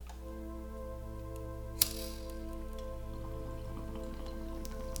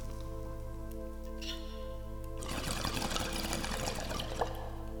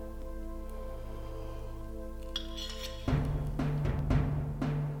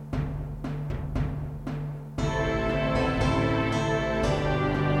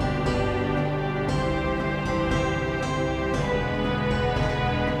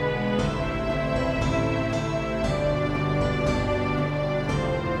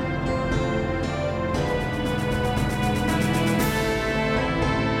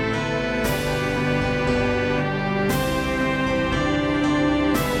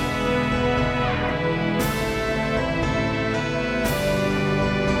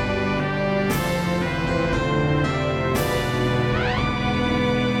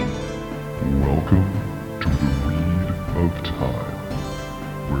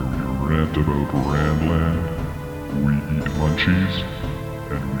about Randland, we eat munchies,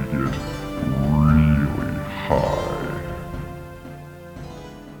 and we get really high.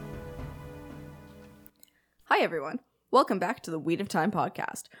 Hi everyone, welcome back to the Weed of Time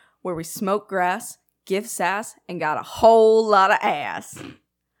podcast, where we smoke grass, give sass, and got a whole lot of ass.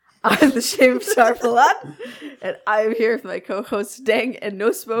 I'm the Shame of Tarpalat, and I'm here with my co-hosts Dang and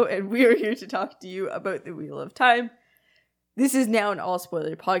Nospo, and we are here to talk to you about the Wheel of Time. This is now an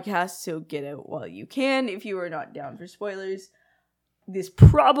all-spoiler podcast, so get out while you can if you are not down for spoilers. This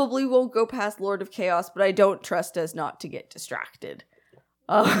probably won't go past Lord of Chaos, but I don't trust us not to get distracted.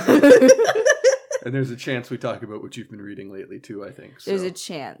 And there's a chance we talk about what you've been reading lately, too, I think. So. There's a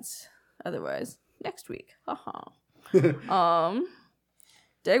chance. Otherwise, next week.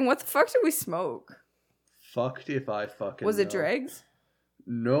 Dang, what the fuck did we smoke? Fucked if I fucking Was it know. dregs?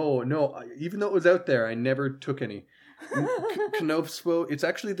 No. Even though it was out there, I never took any. Knofspo, it's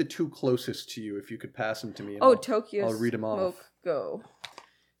actually the two closest to you, if you could pass them to me. Tokyo I'll read them off. Smoke Go.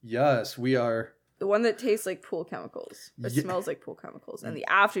 Yes, we are... The one that tastes like pool chemicals. Or Ye- smells like pool chemicals. And the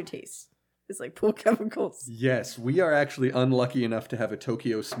aftertaste is like pool chemicals. Yes, we are actually unlucky enough to have a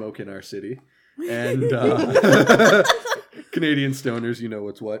Tokyo Smoke in our city. And Canadian stoners, you know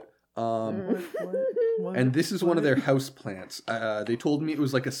what's what. And this is one of their house plants. They told me it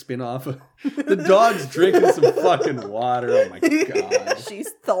was like a spin-off. The dog's drinking some fucking water. Oh my god.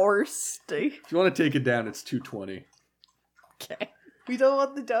 She's thirsty. If you want to take it down, it's $2.20. Okay. We don't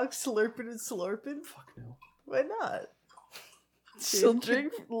want the dog slurping and slurping? Fuck no. Why not? She'll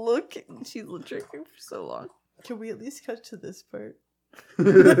drink. Look, she's drinking for so long. Can we at least cut to this part?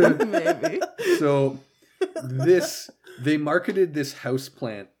 Maybe. So they marketed this house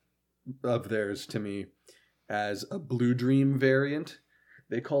plant of theirs to me as a Blue Dream variant.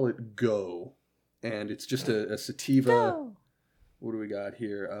 They call it Go, and it's just a sativa. Go. What do we got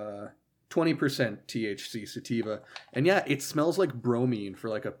here? 20% THC sativa, and yeah, it smells like bromine for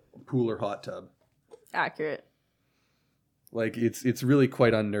like a pool or hot tub. Accurate. Like it's really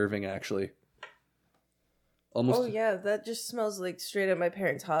quite unnerving, actually. Almost. Oh yeah, that just smells like straight out my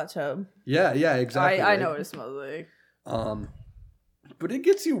parents' hot tub. Yeah, exactly. I know what it smells like. But it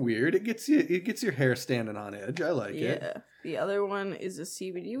gets you weird. It gets your hair standing on edge. I like it. Yeah. The other one is a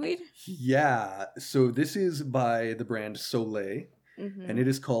CBD weed. Yeah. So this is by the brand Soleil, and it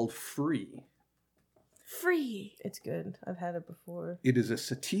is called Free. Free. It's good. I've had it before. It is a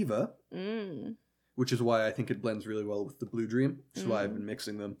sativa, Mm. which is why I think it blends really well with the Blue Dream, which is why I've been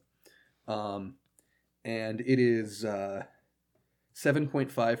mixing them. And it is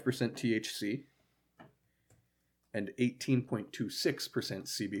 7.5% THC and 18.26%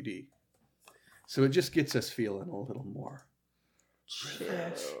 CBD. So it just gets us feeling a little more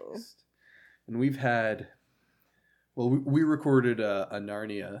Chill. And we've had... Well, we recorded a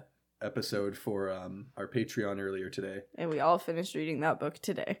Narnia episode for our Patreon earlier today. And we all finished reading that book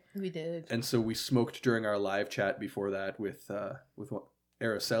today. We did. And so we smoked during our live chat before that with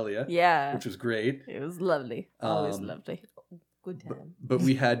Aracelia. Yeah. Which was great. It was lovely. Always lovely. Good time. But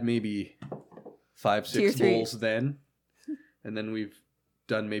we had maybe 5-6 2 or 3. bowls then. And then we've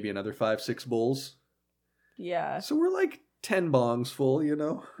done maybe another 5-6 bowls. Yeah. So we're like 10 bongs full, you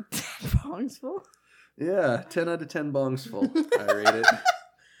know? Bongs full? Yeah, 10 out of 10 bongs full. I rate it.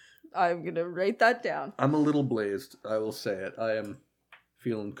 I'm going to write that down. I'm a little blazed, I will say it. I am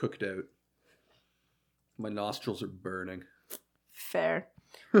feeling cooked out. My nostrils are burning. Fair.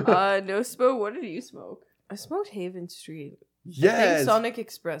 Nospo, what did you smoke? I smoked Haven Street. I Yes! think Sonic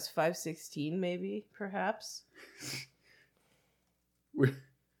Express 516 maybe, perhaps.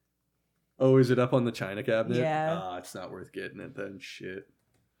 Oh, is it up on the china cabinet? Yeah. Ah, it's not worth getting it then. Shit.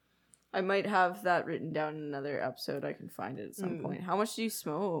 I might have that written down in another episode. I can find it at some point. How much do you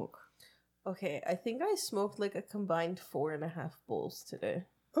smoke? Okay, I think I smoked like a combined 4.5 bowls today.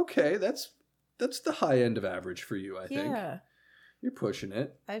 Okay, that's the high end of average for you, I think. Yeah. You're pushing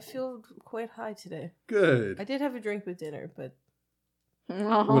it. I feel quite high today. Good. I did have a drink with dinner, but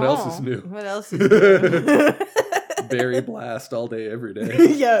What else is new? what else is new? Berry blast all day, every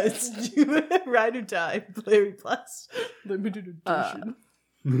day. Yeah, it's ride or die. Berry blast. Limited edition.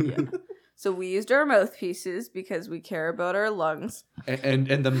 Yeah. So we used our mouthpieces because we care about our lungs. And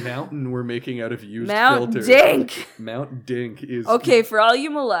the mountain we're making out of used Mount filters. Dink! Mount Dink is... Okay, for all you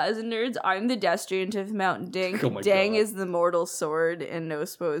Malazan nerds, I'm the destriant of Mount Dink. Oh my Dang God. is the mortal sword, and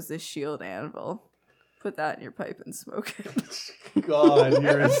Nospo is the shield anvil. Put that in your pipe and smoke it. God,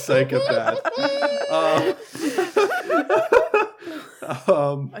 you're a psychopath.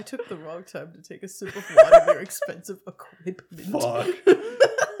 I took the wrong time to take a sip of one of your expensive equipment. Fuck.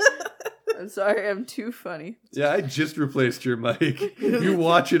 I'm sorry, I'm too funny. Yeah, I just replaced your mic. You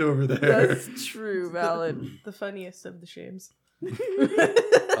watch it over there. That's true, valid. The funniest of the shames.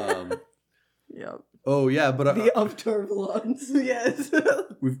 Yep. Oh yeah, but The Uptor belongs. Yes.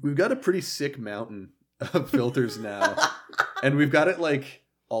 we've got a pretty sick mountain of filters now, and we've got it like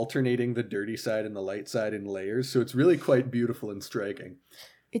alternating the dirty side and the light side in layers, so it's really quite beautiful and striking.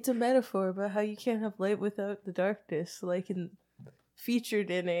 It's a metaphor about how you can't have light without the darkness, featured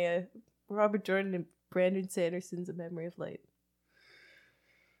in a Robert Jordan and Brandon Sanderson's A Memory of Light.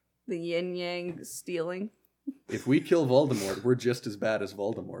 The yin yang stealing. If we kill Voldemort, we're just as bad as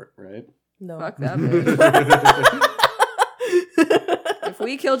Voldemort, right? No. Fuck that bitch. If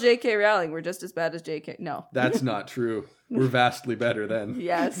we kill J.K. Rowling, we're just as bad as J.K. No. That's not true. We're vastly better then.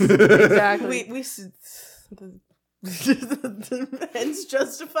 Yes, exactly. The ends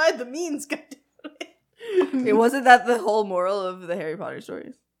justify the means, goddammit. It wasn't that the whole moral of the Harry Potter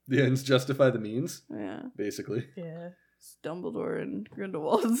stories. The ends justify the means, Yeah. basically. Yeah. It's Dumbledore and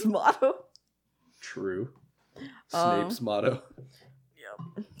Grindelwald's motto. True. Snape's motto.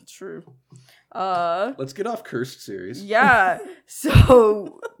 Yep. True. Let's get off Cursed series. Yeah.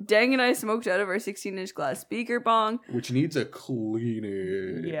 So Dang and I smoked out of our 16-inch glass speaker bong. Which needs a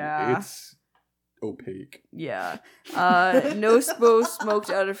cleaning. Yeah. It's opaque. Yeah. Nospo smoked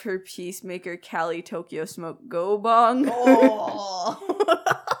out of her Peacemaker Cali Tokyo Smoke Go bong. Oh.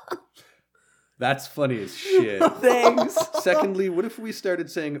 That's funny as shit. Thanks. Secondly, what if we started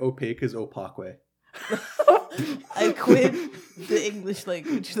saying opaque as opaque? I quit the English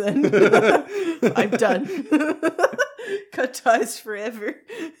language then. I'm done. Cut ties forever.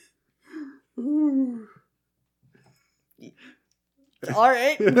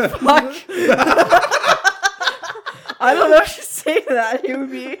 Alright. Fuck. I don't know what to say to that. It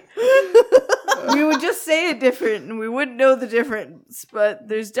would be... We would just say it different and we wouldn't know the difference, but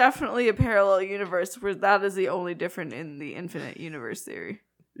there's definitely a parallel universe where that is the only different in the infinite universe theory.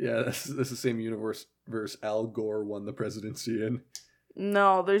 Yeah, that's the same universe Al Gore won the presidency in.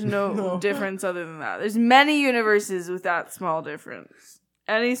 No, there's no difference other than that. There's many universes with that small difference.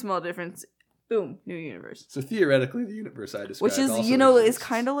 Any small difference, boom, new universe. So theoretically, the universe I described Which is, also is exists.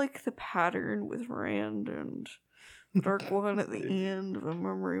 kind of like the pattern with Rand and Dark One at the end of A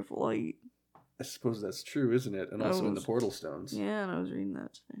Memory of Light. I suppose that's true, isn't it? And also in the Portal Stones. Yeah, and I was reading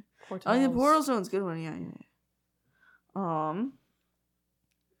that today. Portals. The Portal Stone's a good one, yeah.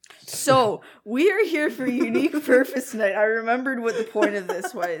 So, we are here for a unique purpose tonight. I remembered what the point of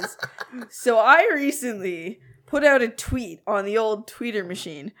this was. So, I recently put out a tweet on the old tweeter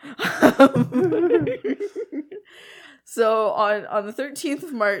machine. So, on the 13th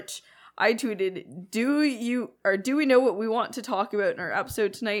of March, I tweeted, do we know what we want to talk about in our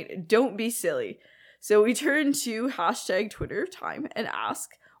episode tonight? Don't be silly. So, we turned to hashtag Twitter of Time and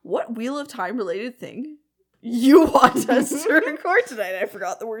ask, what Wheel of Time related thing you want us to record tonight? I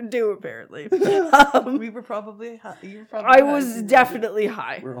forgot the word "do" apparently. We were probably high. You were probably I high. was definitely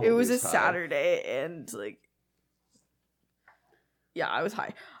high. We're It was a always high. Saturday and yeah, I was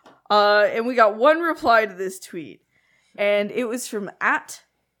high. And we got one reply to this tweet, and it was from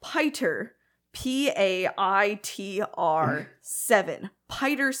 @Paitr, PAITR 7,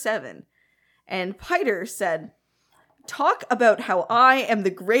 Paitr 7, and Paitr said, "Talk about how I am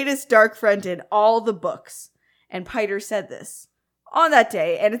the greatest dark friend in all the books." And Paitr said this on that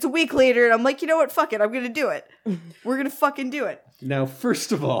day, and it's a week later, and I'm like, you know what? Fuck it, I'm gonna do it. We're gonna fucking do it. Now,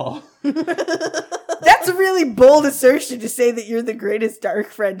 first of all, That's a really bold assertion to say that you're the greatest dark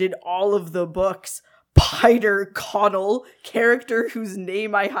friend in all of the books. Paitr Connell, character whose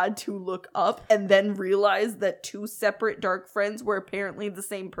name I had to look up and then realize that two separate dark friends were apparently the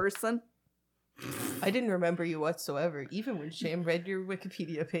same person. I didn't remember you whatsoever, even when Shane read your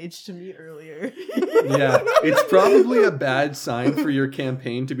Wikipedia page to me earlier. yeah, it's probably a bad sign for your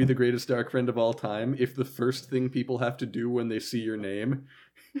campaign to be the greatest dark friend of all time if the first thing people have to do when they see your name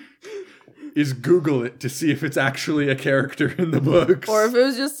is Google it to see if it's actually a character in the books. Or if it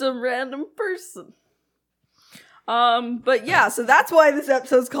was just some random person. But yeah, so that's why this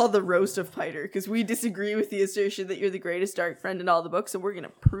episode's called the Roast of Paitr, because we disagree with the assertion that you're the greatest dark friend in all the books, and we're gonna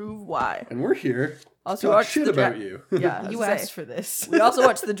prove why. And we're here Also, to talk watch shit the about you. Yeah, You I was asked for this. we also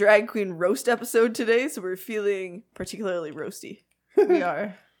watched the Drag Queen Roast episode today, so we're feeling particularly roasty. We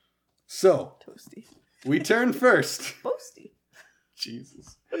are. So, Toasty. we turn first. Boasty.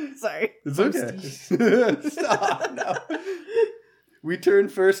 Jesus. Sorry. It's okay. Stop. No. We turn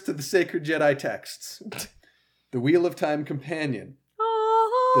first to the sacred Jedi texts. The Wheel of Time Companion.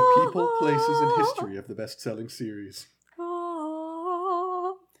 The people, places, and history of the best-selling series.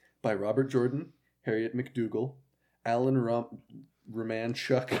 By Robert Jordan, Harriet McDougall, Alan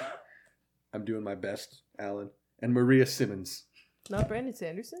Romanchuk, I'm doing my best, Alan. And Maria Simmons. Not Brandon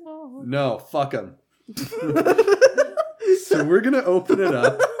Sanderson? No, fuck him. So we're going to open it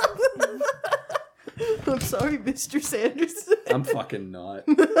up. I'm sorry, Mr. Sanderson. I'm fucking not.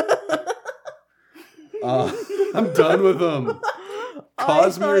 I'm done with them.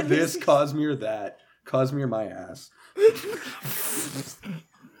 Cosmere this, Cosmere that. Cosmere my ass.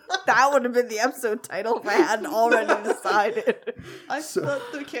 That would have been the episode title if I hadn't already decided. I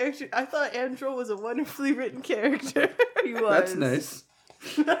thought Andrew was a wonderfully written character. He was. That's nice.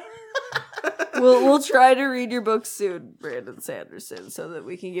 We'll try to read your book soon, Brandon Sanderson, so that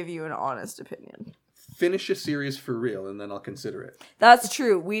we can give you an honest opinion. Finish a series for real, and then I'll consider it. That's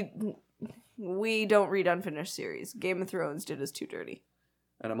true. We don't read unfinished series. Game of Thrones did us too dirty.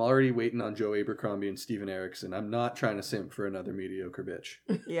 And I'm already waiting on Joe Abercrombie and Steven Erikson. I'm not trying to simp for another mediocre bitch.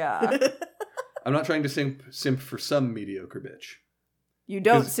 Yeah. I'm not trying to simp for some mediocre bitch. You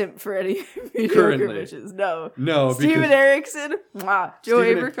don't simp for any mediocre Currently. bitches. No. No, Steven because Erikson. Mwah. Joe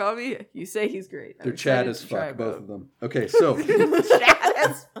Steven- Abercrombie. You say he's great. they're Chad as fuck, both of them. Okay, so Chad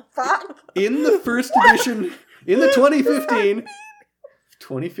as fuck. in the first edition, in the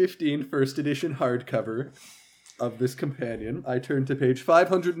 2015 first edition hardcover of this companion, I turn to page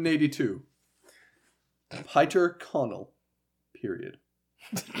 582. Paitr Connell. Period.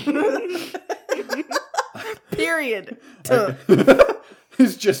 Period.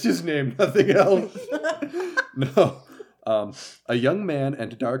 It's just his name, nothing else. No. A young man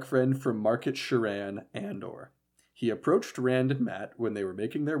and dark friend from Market Sharan, Andor. He approached Rand and Matt when they were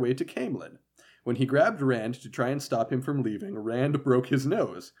making their way to Camelin. When he grabbed Rand to try and stop him from leaving, Rand broke his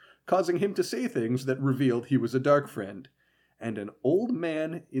nose, causing him to say things that revealed he was a dark friend, and an old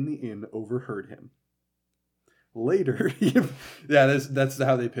man in the inn overheard him. Later, that's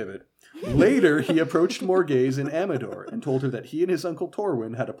how they pivot. Later, he approached Morghese in Amador and told her that he and his uncle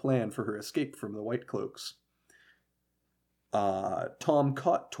Torwin had a plan for her escape from the White Cloaks. Trom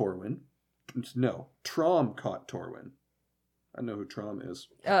caught Torwin. I know who Trom is.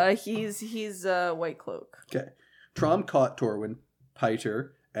 He's White Cloak. Okay. Trom caught Torwin,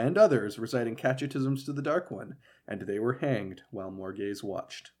 Paitr, and others reciting catechisms to the Dark One, and they were hanged while Morghese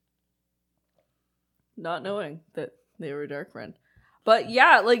watched. Not knowing that they were a dark friend. But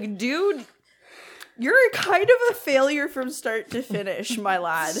yeah, like, dude, you're kind of a failure from start to finish, my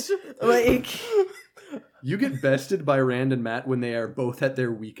lad. Like, You get bested by Rand and Matt when they are both at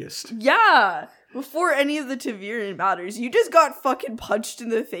their weakest. yeah. Before any of the Ta'veren matters, you just got fucking punched in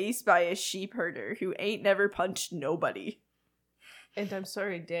the face by a sheep herder who ain't never punched nobody. And I'm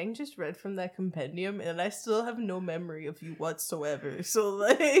sorry, Dang just read from that compendium, and I still have no memory of you whatsoever. So,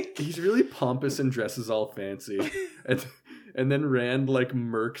 like... He's really pompous and dresses all fancy. And then Rand, like,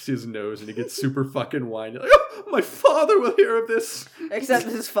 murks his nose and he gets super fucking whiny. Like, oh, my father will hear of this. Except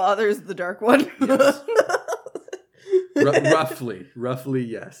his father is the Dark One. Yes. Roughly,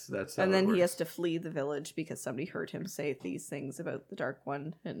 yes. That's how And then it he has works. to flee the village because somebody heard him say these things about the Dark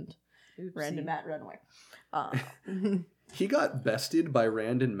One, and Rand and Matt run away. He got bested by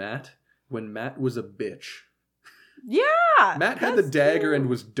Rand and Matt when Matt was a bitch. Yeah! Matt had the dagger and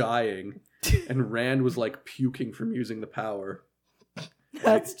was dying, and Rand was like puking from using the power.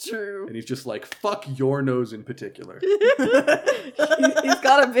 That's true. And he's just like, fuck your nose in particular. He's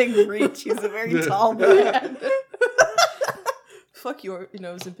got a big reach. He's a very tall man. Fuck your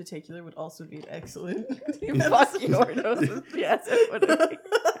nose in particular would also be excellent. Fuck your nose. Yes, it would be.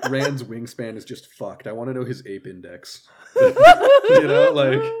 Rand's wingspan is just fucked. I want to know his ape index. You know,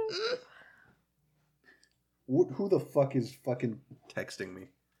 like... Who the fuck is fucking texting me?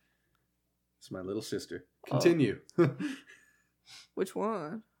 It's my little sister. Continue. Which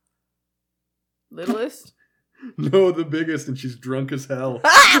one? Littlest? No, the biggest, and she's drunk as hell.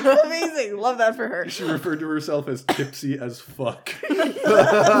 Amazing. Love that for her. She referred to herself as tipsy as fuck.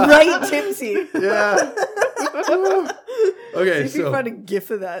 Right, tipsy. Yeah. Okay, If you so... find a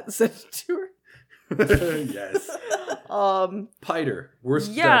gif of that and send it to her. Yes. Paitr,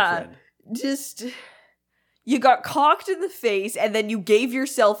 worst Yeah. dark friend. Just... You got cocked in the face, and then you gave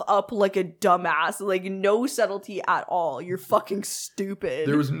yourself up like a dumbass. Like, no subtlety at all. You're fucking stupid.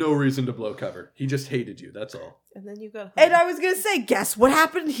 There was no reason to blow cover. He just hated you, that's all. And then you got... And I was gonna say, guess what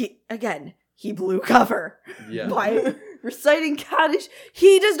happened? He blew cover. Yeah. By reciting Kaddish.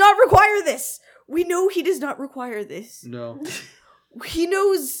 He does not require this. We know he does not require this. No. He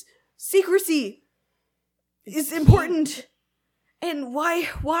knows secrecy is important. And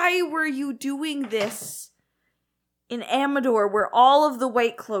why were you doing this in Amador, where all of the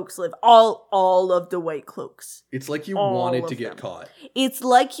White Cloaks live? All of the White Cloaks. It's like you All wanted to of get them. caught. It's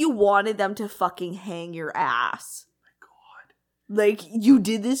like you wanted them to fucking hang your ass. God. Like, you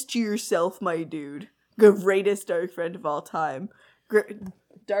did this to yourself, my dude. Greatest dark friend of all time.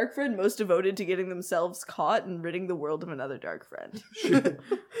 Dark friend most devoted to getting themselves caught and ridding the world of another dark friend.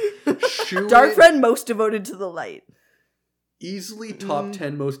 Dark friend most devoted to the light. Easily top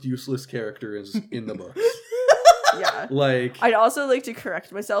 10 most useless characters in the books. Yeah. Like, I'd also like to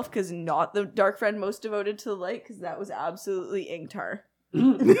correct myself because not the dark friend most devoted to the light, because that was absolutely Ingtar.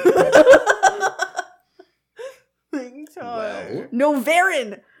 well, No,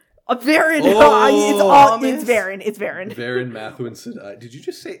 Varen! Varen! Oh. It's Varen. It's Varen. Varen Mathwin said, did you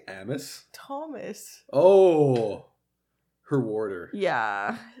just say Amos? Thomas. Oh, her warder.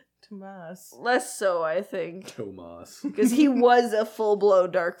 Yeah. Tomas. Less so, I think. Tomas. Because he was a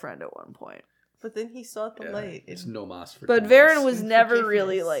full-blown dark friend at one point. But then he saw the light. It's no mas for But Tomas. Varen was And never forgiveness.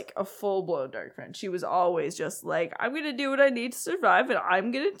 really, like, a full-blown dark friend. She was always just like, I'm gonna do what I need to survive, and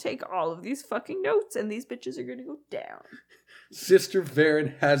I'm gonna take all of these fucking notes, and these bitches are gonna go down. Sister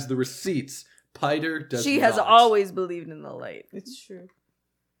Varen has the receipts. Paitr does She not. has always believed in the light. It's true.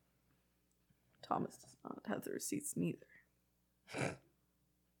 Thomas does not have the receipts neither.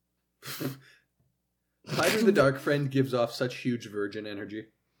 Paitr the Dark Friend gives off such huge virgin energy.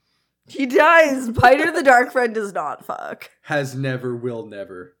 He does! Paitr the dark friend does not fuck. Has never, will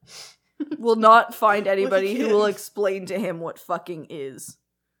never. Will not find anybody he who will can't. explain to him what fucking is.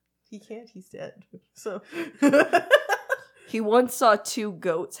 He can't, he's dead. So. He once saw two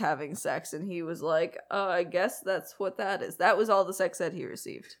goats having sex, and he was like, I guess that's what that is. That was all the sex that he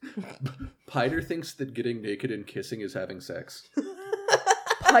received. Paitr thinks that getting naked and kissing is having sex.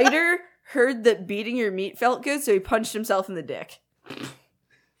 Paitr heard that beating your meat felt good, so he punched himself in the dick.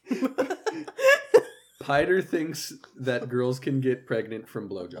 Paitr thinks that girls can get pregnant from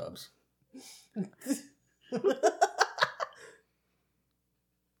blowjobs.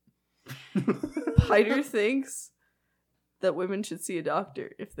 Paitr thinks that women should see a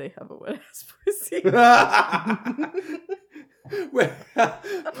doctor if they have a wet ass pussy.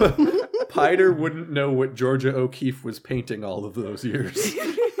 Paitr wouldn't know what Georgia O'Keeffe was painting all of those years.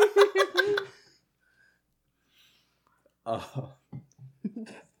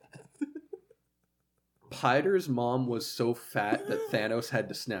 Paitr's mom was so fat that Thanos had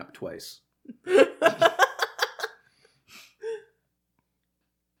to snap twice.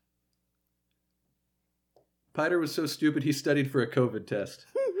 Paitr was so stupid he studied for a COVID test.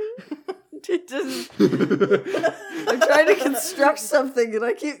 It doesn't. I'm trying to construct something and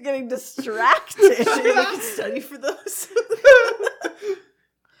I keep getting distracted. You can study for those.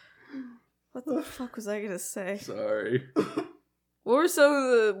 What the fuck was I gonna say? Sorry. What were some of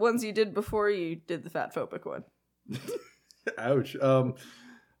the ones you did before you did the fat phobic one? Ouch.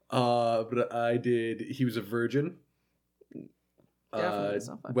 But I did. He was a virgin. Definitely was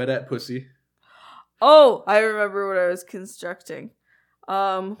not fun. Wet at pussy. Oh, I remember what I was constructing.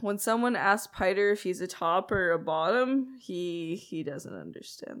 When someone asked Paitr if he's a top or a bottom, he doesn't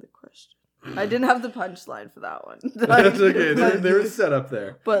understand the question. I didn't have the punchline for that one. That's okay. There was set up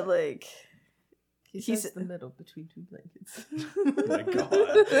there. But like, He's He's- the middle between two blankets. Oh my god.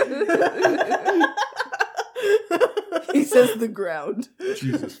 he says the ground.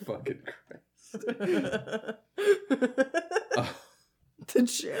 Jesus fucking Christ. The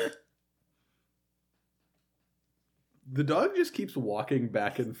chair. The dog just keeps walking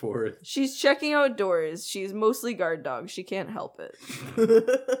back and forth. She's checking out doors. She's mostly guard dog. She can't help it.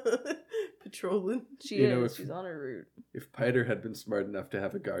 Patrolling. She You know, is. if- She's on her route. If Paitr had been smart enough to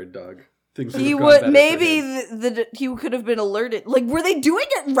have a guard dog, things would He have gone would better maybe for him. he could have been alerted. Like, were they doing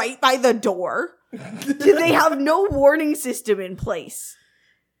it right by the door? Did they have no warning system in place?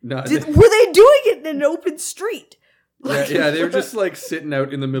 No, Were they doing it in an open street? yeah, they were just like sitting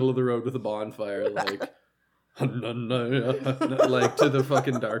out in the middle of the road with a bonfire, like, like to the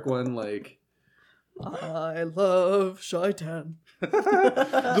fucking dark one, like. I love Shaitan.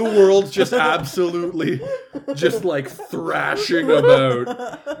 The world's just absolutely just like thrashing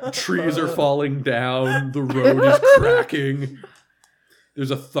about. Trees are falling down. The road is cracking.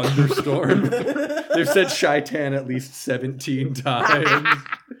 There's a thunderstorm. They've said Shaitan at least 17 times.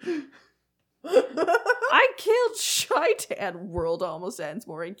 I killed Shaitan. World almost ends,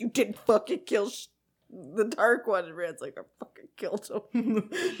 Maureen. You didn't fucking kill the dark one. And Rand's like, I fucking killed him.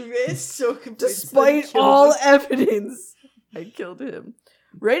 Rand's so convinced that he Despite killed all him. evidence, I killed him.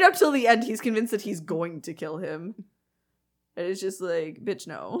 Right up till the end, he's convinced that he's going to kill him. And it's just like, bitch,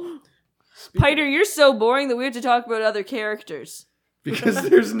 no. Paitr, you're so boring that we have to talk about other characters. Because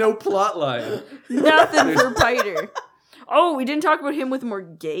there's no plot line. Nothing for Paitr. Oh, we didn't talk about him with more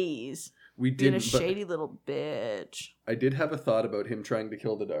gays. We Being a didn't, but shady little bitch. I did have a thought about him trying to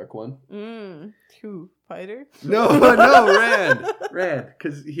kill the Dark One. Who? Paitr? No, Rand,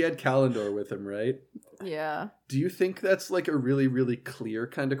 because he had Kalendor with him, right? Yeah. Do you think that's like a really, really clear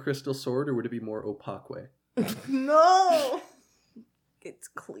kind of crystal sword, or would it be more opaque way? No! It's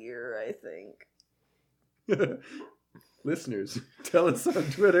clear, I think. Listeners, tell us on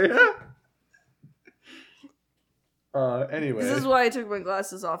Twitter. Anyway. This is why I took my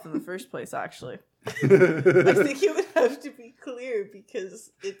glasses off in the first place, actually. I think it would have to be clear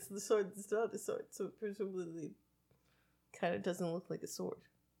because it's the sword that's not a sword, so presumably kind of doesn't look like a sword,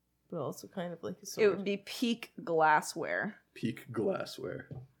 but also kind of like a sword. It would be peak glassware. Peak glassware.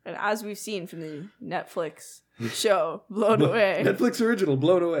 And as we've seen from the Netflix show, Blown Away. Netflix original,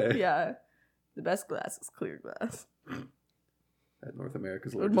 Blown Away. Yeah. The best glass is clear glass. At North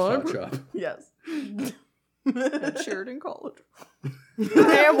America's largest hot shop. Yes. At Sheridan College.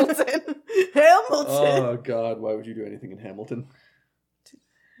 Hamilton. Oh, God. Why would you do anything in Hamilton?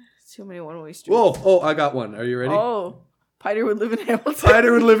 Too many one-way streets. Whoa. Oh, I got one. Are you ready? Oh. Paitr would live in Hamilton.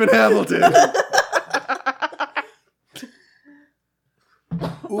 Paitr would live in Hamilton.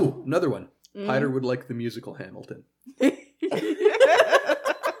 Ooh, another one. Paitr would like the musical Hamilton.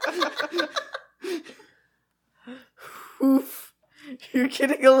 Oof. You're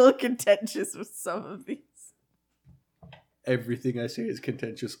getting a little contentious with some of these. Everything I say is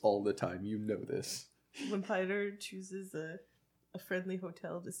contentious all the time. You know this. When Paitr chooses a friendly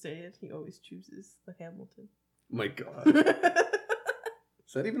hotel to stay at, he always chooses the Hamilton. My God.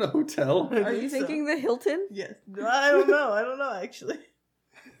 Is that even a hotel? Are you thinking the Hilton? Yes. No, I don't know, actually.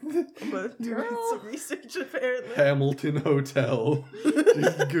 But doing some research, apparently. Hamilton Hotel.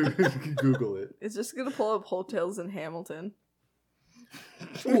 Just Google it. It's just gonna pull up hotels in Hamilton.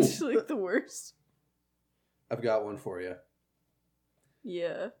 Ooh. Which is like the worst. I've got one for you.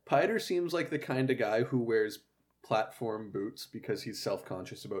 Yeah. Paitr seems like the kind of guy who wears platform boots because he's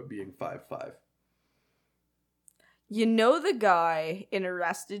self-conscious about being 5'5". You know the guy in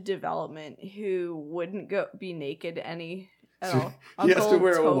Arrested Development who wouldn't be naked any at all? He has to Uncle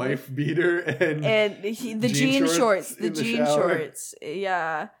wear a Toby. wife beater and the jean jean shorts. The in the jean shower. shorts.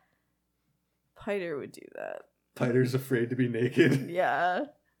 Yeah. Paitr would do that. Paitr's afraid to be naked. Yeah.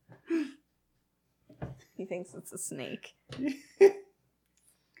 He thinks it's a snake.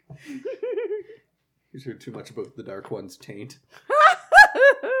 He's heard too much about the Dark One's taint. That's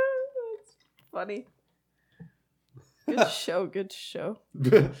funny. Good show, good show.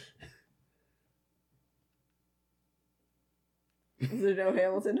 Is there no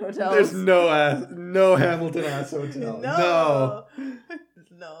Hamilton hotels? There's no Hamilton ass hotel. No.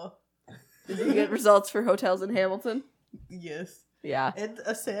 No. Did you get results for hotels in Hamilton? Yes. Yeah. And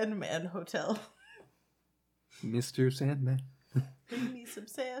a Sandman hotel. Mr. Sandman. Bring me some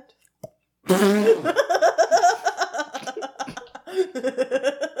sand.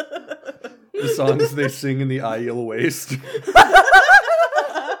 The songs they sing in the Isle Waste.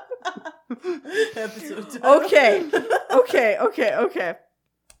 Episode title. Okay.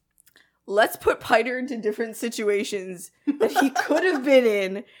 Let's put Paitr into different situations that he could have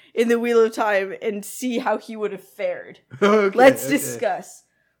been in the Wheel of Time and see how he would have fared. Okay, Let's discuss.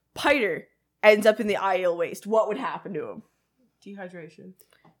 Paitr ends up in the Isle Waste. What would happen to him? Dehydration.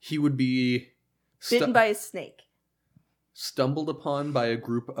 He would be Bitten by a snake. stumbled upon by a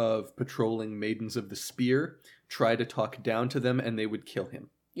group of patrolling Maidens of the Spear, try to talk down to them, and they would kill him.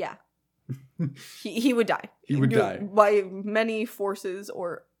 Yeah. he would die. He would die. By many forces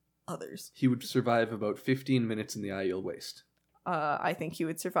or others. He would survive about 15 minutes in the Isle Waste. I think he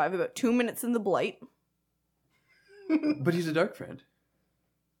would survive about 2 minutes in the Blight. But he's a dark friend.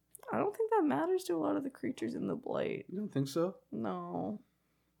 I don't think that matters to a lot of the creatures in the Blight. You don't think so? No.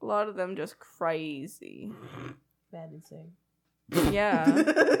 A lot of them just crazy. Bad insane. Yeah.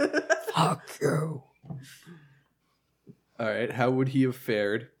 Fuck you. Alright, how would he have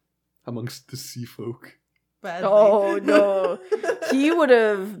fared amongst the sea folk? Badly. Oh, no. He would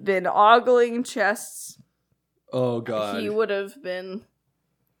have been ogling chests. Oh, God. He would have been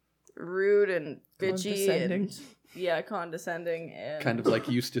rude and bitchy and condescending and Kind of like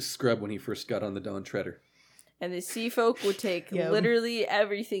Eustace Scrub when he first got on the Dawn Treader. and the sea folk would take Yum. literally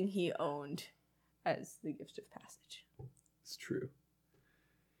everything he owned as the gift of passage. It's true.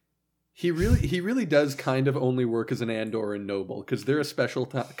 He really does kind of only work as an Andoran noble, because they're a special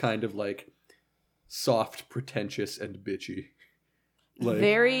kind of like soft, pretentious, and bitchy. Like,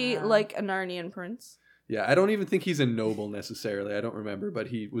 Very like a Narnian prince. yeah, I don't even think he's a noble necessarily. I don't remember, but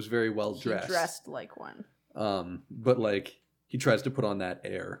he was very well dressed. He dressed like one. But like he tries to put on that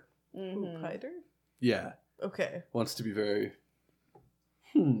air. Mm-hmm. Paitr? Yeah, Okay. wants to be very.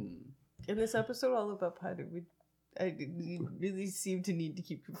 in this episode all about Paitr, you really seem to need to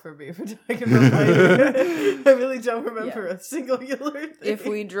keep confirming if we're talking about Paitr. I really don't remember a singular thing. If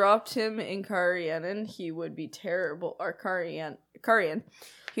we dropped him in Karianan, he would be terrible. Or Karian.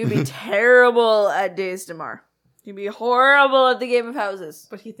 He would be terrible at Days Damar. He'd be horrible at the Game of Houses.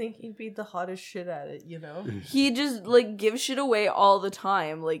 But he think he'd be the hottest shit at it, you know? He just, like, gives shit away all the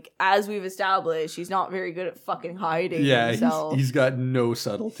time. Like, as we've established, he's not very good at fucking hiding himself. He's got no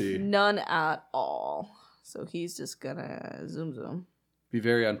subtlety. None at all. So he's just gonna zoom. Be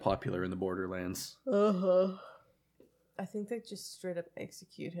very unpopular in the Borderlands. Uh-huh. I think they just straight up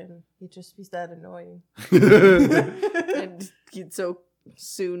execute him. He'd just be that annoying. And he'd so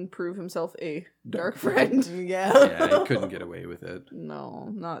soon prove himself a dark friend. Yeah, he couldn't get away with it. No,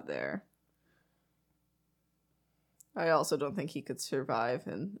 not there. I also don't think he could survive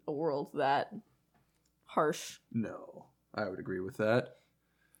in a world that harsh. No, I would agree with that.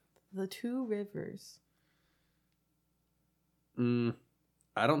 The Two Rivers.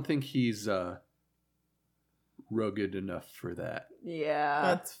 I don't think he's rugged enough for that. Yeah.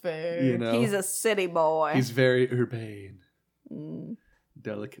 That's fair. You know? He's a city boy. He's very urbane. Mm.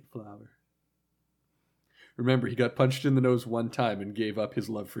 Delicate flower. Remember, he got punched in the nose one time and gave up his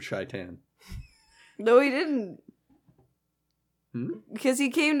love for Shaitan. No, he didn't. Hmm? Because he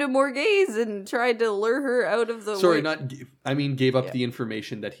came to Morghese and tried to lure her out of the... Sorry, gave up the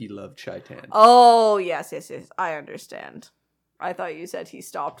information that he loved Shaitan. Oh, yes. I understand. I thought you said he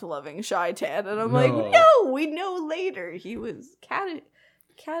stopped loving Shaitan, and I'm like, no, we know later. He was catted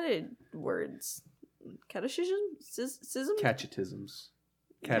words. Catechism? Catechisms.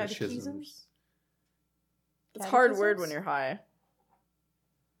 Catechisms? It's a hard word when you're high.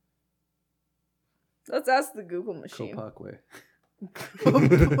 Let's ask the Google machine. Kopakwe.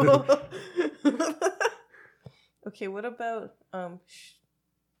 Okay, what about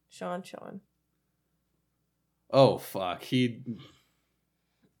Sean? Oh fuck,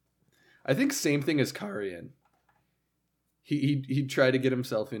 I think same thing as Karian. He tried to get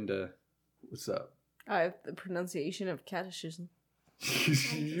himself into what's up. I have the pronunciation of catechism.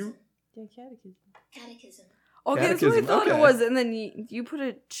 You? Yeah, catechism. Okay, that's what I thought it was, and then you put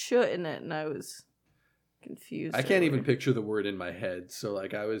a ch in it, and I was confused. I can't even picture the word in my head, so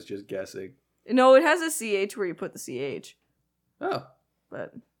like I was just guessing. No, it has a ch where you put the ch. Oh,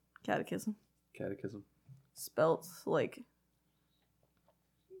 But catechism. Spelt like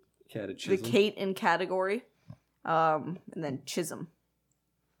Catechism. the Kate in category. And then chism.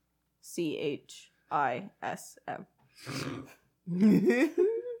 CHISM.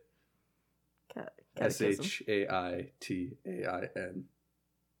 SHAITAIN.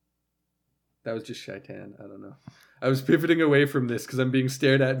 That was just Shaitan. I don't know. I was pivoting away from this because I'm being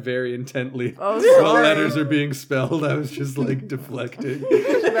stared at very intently. Oh, while sorry. letters are being spelled. I was just like deflecting.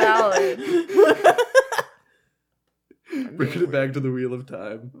 Valid. Bringing it back to the Wheel of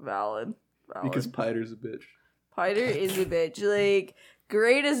Time. Valid. Because Paiter's a bitch. Paitr is a bitch. Like,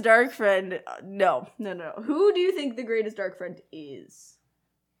 greatest dark friend. No. Who do you think the greatest dark friend is?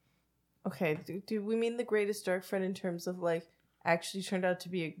 Okay, do we mean the greatest dark friend in terms of like actually turned out to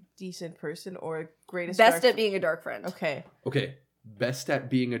be a decent person, or greatest Best at being a dark friend. Okay. Best at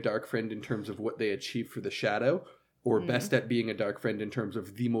being a dark friend in terms of what they achieve for the shadow, or best at being a dark friend in terms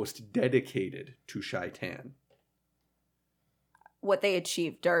of the most dedicated to Shaitan? What they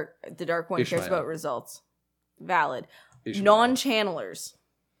achieve. The dark one cares Ishmael. about results. Valid. Ishmael. Non-channelers.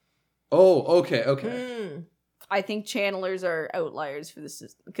 Oh, okay. I think channelers are outliers for this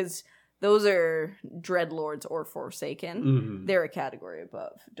because those are dreadlords or forsaken. Mm-hmm. They're a category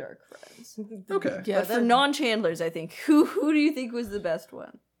above dark friends. Okay. Yeah, But for non-channelers, I think who do you think was the best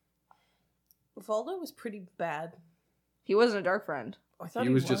one? Valdo was pretty bad. He wasn't a dark friend. I thought He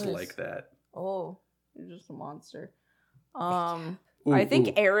was just like that. Oh. He was just a monster. Ooh, I think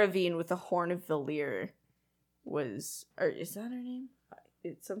ooh. Aravine with the Horn of Valir was... Or is that her name?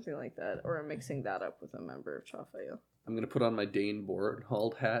 It's something like that. Or I'm mixing that up with a member of Chafael. I'm going to put on my Dane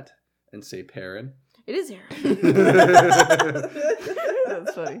Bornhold hat and say Perrin. It is Aravine.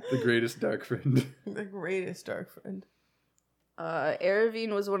 That's funny. The greatest dark friend. The greatest dark friend.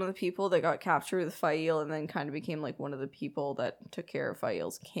 Aravine was one of the people that got captured with Fael and then kind of became like one of the people that took care of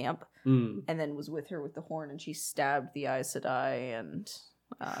Fael's camp and then was with her with the horn, and she stabbed the Aes Sedai, and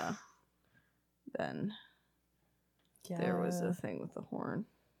then there was a thing with the horn.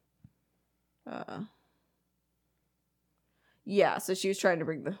 Yeah, so she was trying to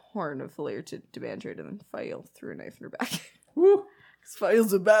bring the Horn of Valir to Demandred, and then Fael threw a knife in her back. Woo! Because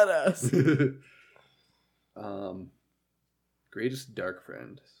Fael's a badass. Greatest dark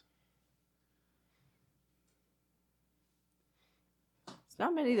friend. It's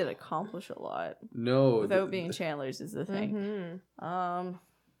not many that accomplish a lot No. without being channelers is the thing. Mm-hmm.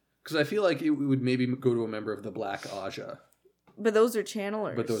 Because I feel like it would maybe go to a member of the Black Aja. But those are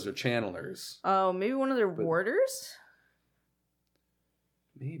channelers. But those are channelers. Oh, maybe one of their warders?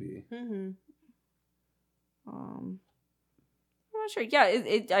 Maybe. Mm-hmm. I'm not sure. Yeah,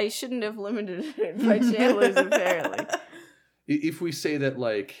 I shouldn't have limited it by channelers, apparently. If we say that,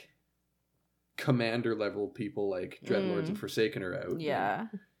 like, commander level people like Dreadlords and Forsaken are out, Yeah.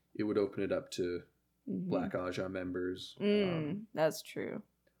 it would open it up to Black Aja members. That's true.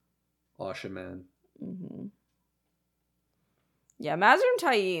 Ashaman. Yeah, Mazrim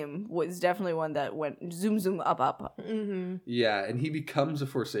Taim was definitely one that went zoom up. Mm-hmm. Yeah, and he becomes a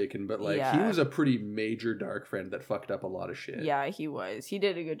Forsaken, but like he was a pretty major Dark Friend that fucked up a lot of shit. Yeah, he was. He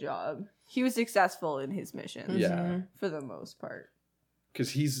did a good job. He was successful in his missions. Yeah. For the most part. Because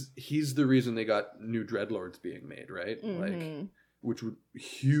he's the reason they got new Dreadlords being made, right? Like, which was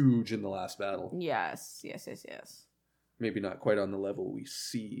huge in the last battle. Yes. Maybe not quite on the level we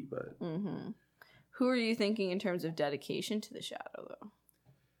see, but... Who are you thinking in terms of dedication to the Shadow, though?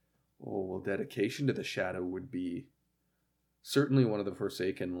 Oh, well, dedication to the Shadow would be certainly one of the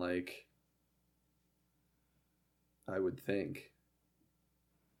Forsaken, like, I would think.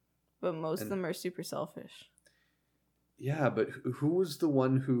 But most of them are super selfish. Yeah, but who was the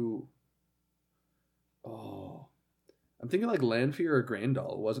one who... Oh... I'm thinking like Lanfear or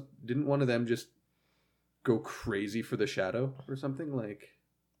Grandal. Didn't one of them just go crazy for the Shadow or something? Like...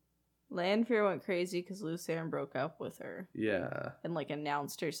 Lanfear went crazy because Lucerne broke up with her. Yeah. And, like,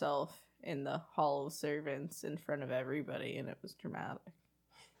 announced herself in the Hall of Servants in front of everybody, and it was dramatic.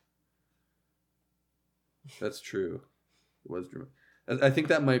 That's true. It was dramatic. I think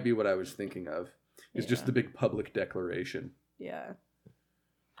that might be what I was thinking of. It's just the big public declaration. Yeah.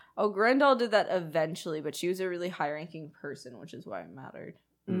 Oh, Grendel did that eventually, but she was a really high-ranking person, which is why it mattered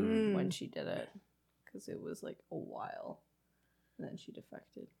when she did it. Because it was, like, a while. And then she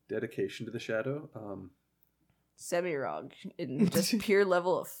defected. Dedication to the Shadow? Semirog, in just pure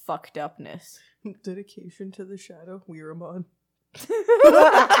level of fucked upness. Dedication to the Shadow, Weiramon.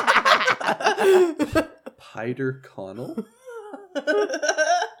 Paitr Connell?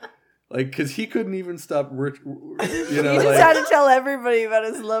 Like, because he couldn't even stop, you know, he just had to tell everybody about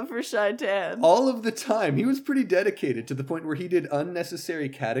his love for Shaitan. All of the time. He was pretty dedicated to the point where he did unnecessary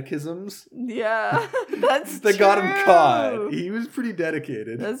catechisms. Yeah, that's that true. got him caught. He was pretty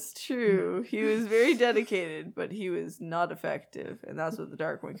dedicated. That's true. He was very dedicated, but he was not effective. And that's what the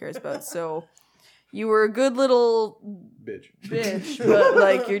Dark One cares about. So, you were a good little bitch, but,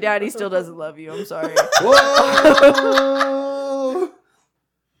 like, your daddy still doesn't love you. I'm sorry. Whoa!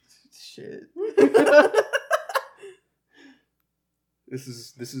 Shit. This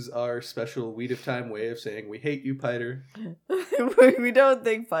is our special Weed of Time way of saying we hate you, Paitr. We don't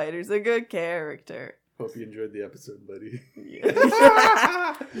think Paiter's a good character. Hope you enjoyed the episode, buddy.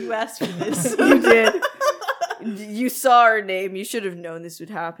 You asked for this. You did. You saw our name. You should have known this would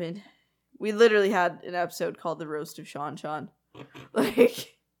happen. We literally had an episode called The Roast of Sean.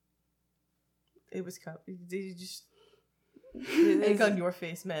 Like, it was you just egg on your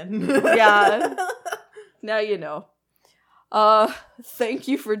face, man. Yeah. Now you know. Thank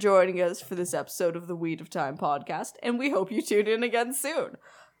you for joining us for this episode of the Weed of Time podcast, and we hope you tune in again soon.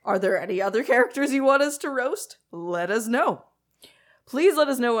 Are there any other characters you want us to roast? Let us know. Please let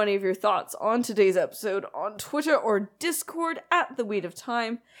us know any of your thoughts on today's episode on Twitter or Discord at The Weed of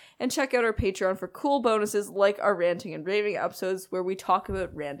Time, and check out our Patreon for cool bonuses like our ranting and raving episodes where we talk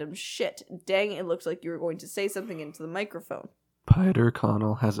about random shit. Dang, it looks like you were going to say something into the microphone. Paitr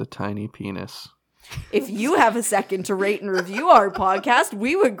Connell has a tiny penis. If you have a second to rate and review our podcast,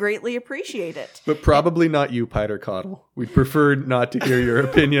 we would greatly appreciate it. But probably not you, Paitr Connell. We'd prefer not to hear your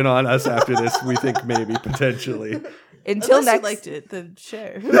opinion on us after this. We think maybe, potentially. Until Unless next... you liked it, then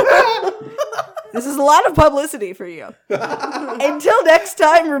share. This is a lot of publicity for you. Until next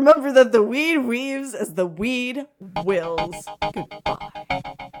time, remember that the weed weaves as the weed wills. Goodbye.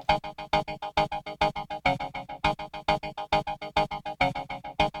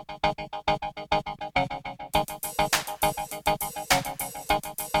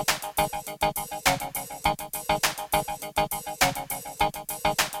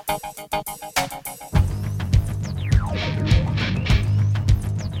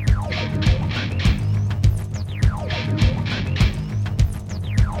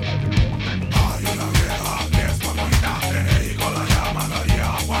 Ay, la vieja, que es favorita, y con la llama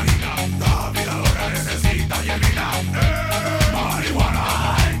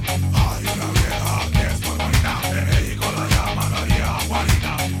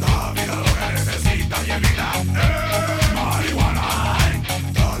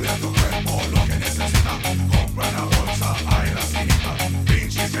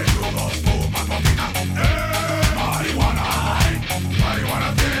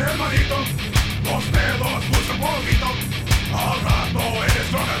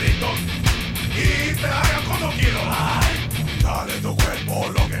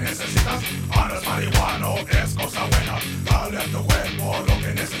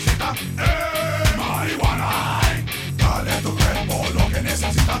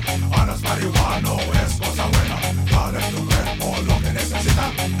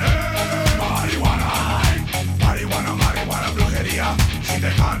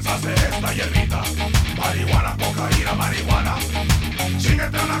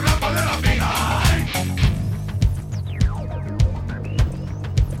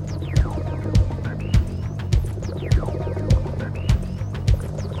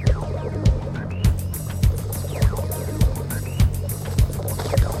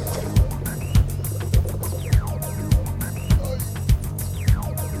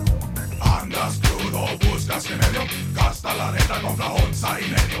todo buscas remedio. Gasta la neta, compra onza y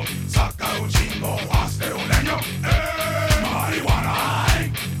medio. Saca un chingo, hazte un leño. Marihuana,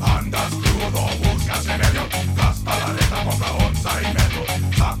 andas crudo, buscas remedio. Gasta la neta, compra onza y medio.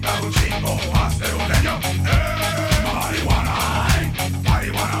 Saca un chingo, hazte un leño. Marihuana,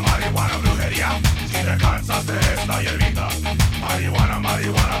 marihuana, marihuana, brujería. Si te cansas de esta hierbita, marihuana,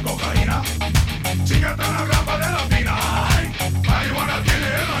 marihuana, cocaína. Chíngate una grapa de la fina. Marihuana tiene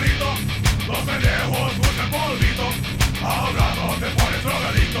el manito. Los pendejos buscan polvito. Al rato te pones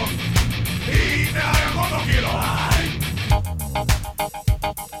drogadito y te hagan con 2 kilos.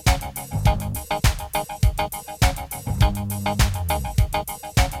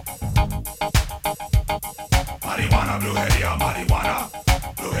 Marihuana, brujería, marihuana.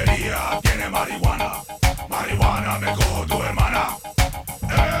 Brujería tiene marihuana. Marihuana me cojo